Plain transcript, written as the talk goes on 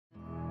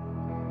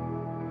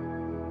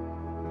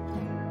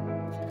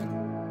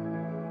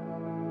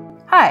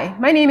Hi,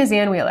 my name is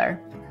Ann Wheeler.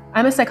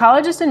 I'm a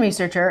psychologist and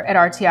researcher at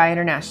RTI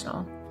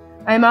International.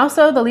 I am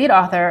also the lead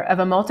author of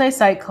a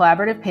multi-site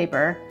collaborative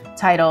paper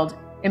titled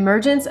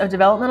Emergence of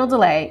Developmental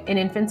Delay in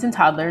Infants and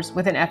Toddlers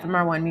with an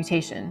FMR1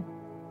 Mutation.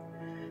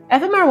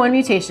 FMR1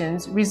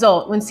 mutations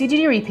result when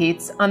CGD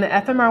repeats on the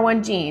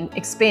FMR1 gene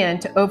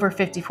expand to over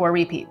 54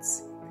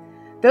 repeats.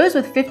 Those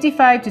with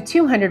 55 to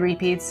 200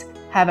 repeats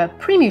have a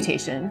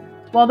premutation,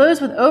 while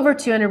those with over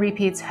 200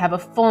 repeats have a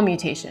full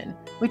mutation,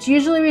 which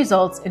usually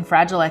results in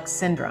Fragile X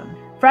syndrome.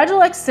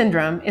 Fragile X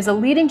syndrome is a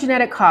leading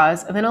genetic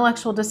cause of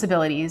intellectual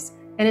disabilities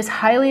and is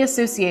highly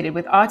associated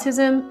with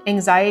autism,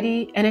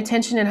 anxiety, and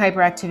attention and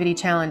hyperactivity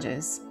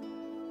challenges.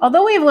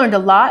 Although we have learned a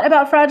lot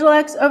about Fragile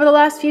X over the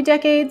last few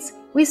decades,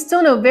 we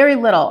still know very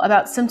little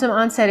about symptom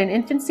onset in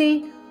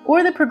infancy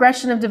or the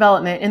progression of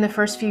development in the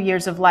first few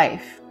years of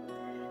life.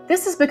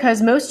 This is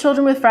because most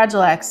children with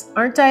Fragile X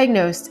aren't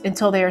diagnosed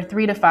until they are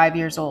 3 to 5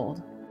 years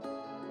old.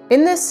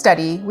 In this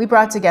study, we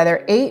brought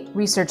together 8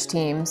 research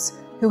teams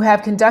who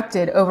have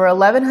conducted over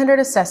 1,100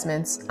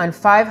 assessments on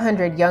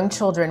 500 young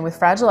children with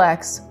Fragile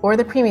X or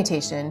the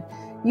premutation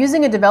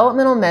using a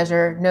developmental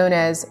measure known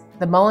as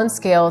the Mullen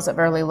Scales of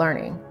Early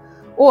Learning,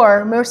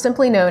 or more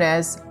simply known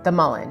as the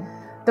Mullen.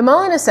 The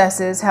Mullen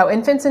assesses how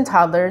infants and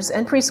toddlers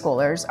and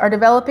preschoolers are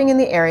developing in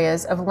the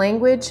areas of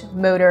language,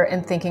 motor,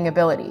 and thinking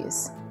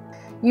abilities.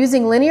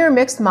 Using linear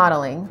mixed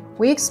modeling,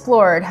 we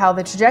explored how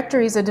the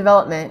trajectories of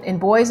development in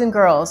boys and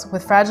girls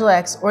with Fragile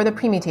X or the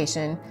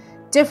premutation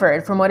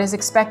differed from what is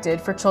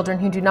expected for children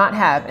who do not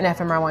have an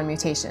FMR1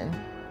 mutation.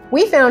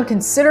 We found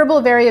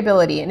considerable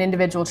variability in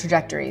individual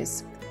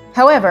trajectories.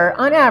 However,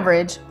 on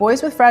average,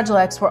 boys with Fragile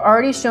X were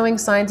already showing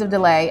signs of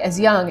delay as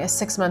young as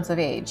 6 months of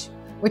age,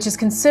 which is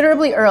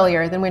considerably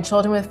earlier than when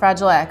children with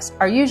Fragile X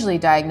are usually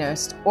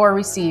diagnosed or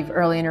receive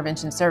early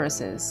intervention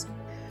services.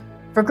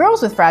 For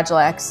girls with Fragile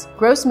X,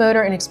 gross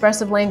motor and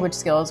expressive language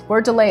skills were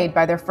delayed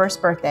by their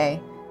first birthday,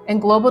 and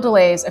global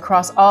delays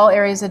across all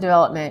areas of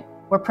development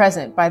were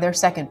present by their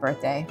second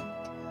birthday.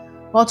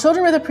 While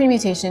children with a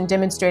premutation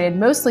demonstrated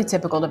mostly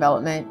typical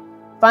development,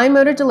 fine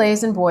motor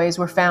delays in boys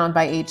were found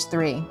by age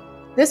 3.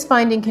 This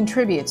finding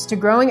contributes to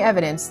growing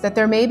evidence that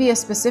there may be a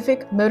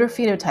specific motor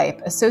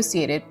phenotype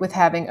associated with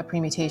having a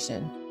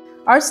premutation.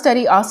 Our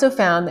study also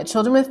found that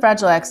children with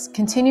Fragile X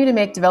continue to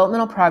make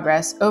developmental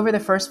progress over the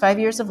first 5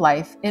 years of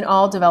life in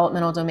all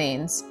developmental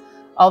domains,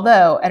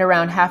 although at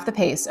around half the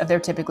pace of their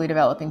typically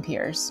developing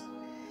peers.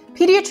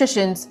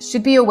 Pediatricians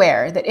should be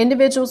aware that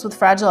individuals with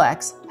Fragile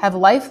X have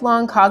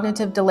lifelong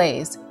cognitive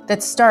delays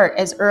that start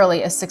as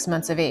early as 6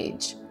 months of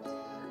age.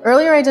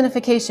 Earlier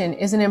identification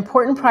is an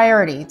important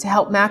priority to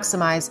help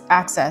maximize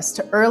access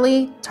to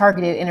early,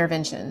 targeted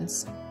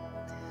interventions.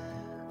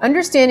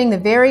 Understanding the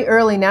very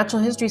early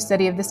natural history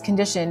study of this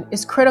condition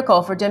is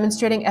critical for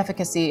demonstrating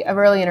efficacy of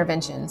early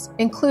interventions,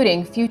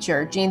 including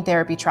future gene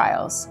therapy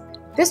trials.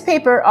 This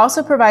paper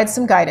also provides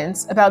some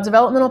guidance about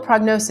developmental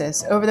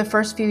prognosis over the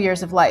first few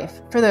years of life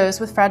for those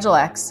with Fragile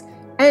X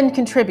and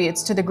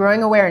contributes to the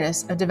growing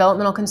awareness of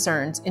developmental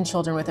concerns in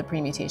children with a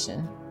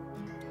premutation.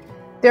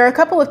 There are a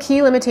couple of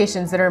key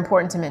limitations that are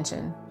important to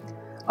mention.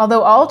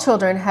 Although all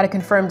children had a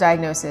confirmed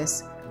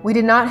diagnosis, we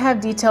did not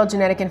have detailed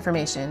genetic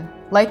information,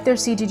 like their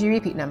CGD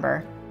repeat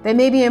number, that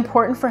may be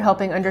important for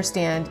helping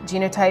understand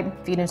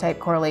genotype-phenotype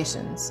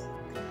correlations.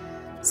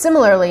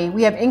 Similarly,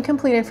 we have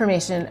incomplete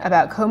information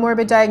about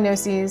comorbid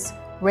diagnoses,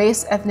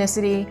 race,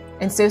 ethnicity,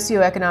 and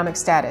socioeconomic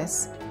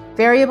status,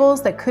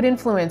 variables that could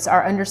influence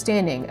our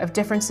understanding of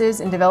differences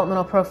in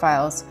developmental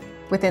profiles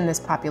within this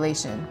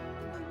population.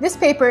 This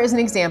paper is an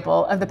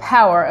example of the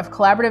power of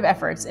collaborative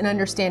efforts in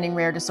understanding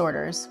rare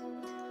disorders.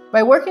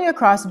 By working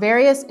across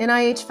various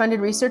NIH-funded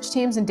research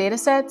teams and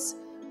datasets,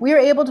 we are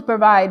able to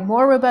provide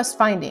more robust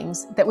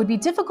findings that would be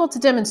difficult to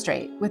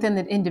demonstrate within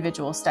the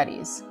individual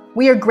studies.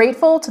 We are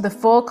grateful to the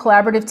full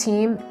collaborative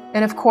team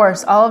and, of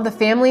course, all of the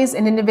families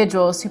and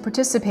individuals who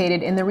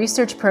participated in the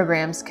research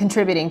programs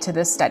contributing to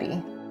this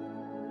study.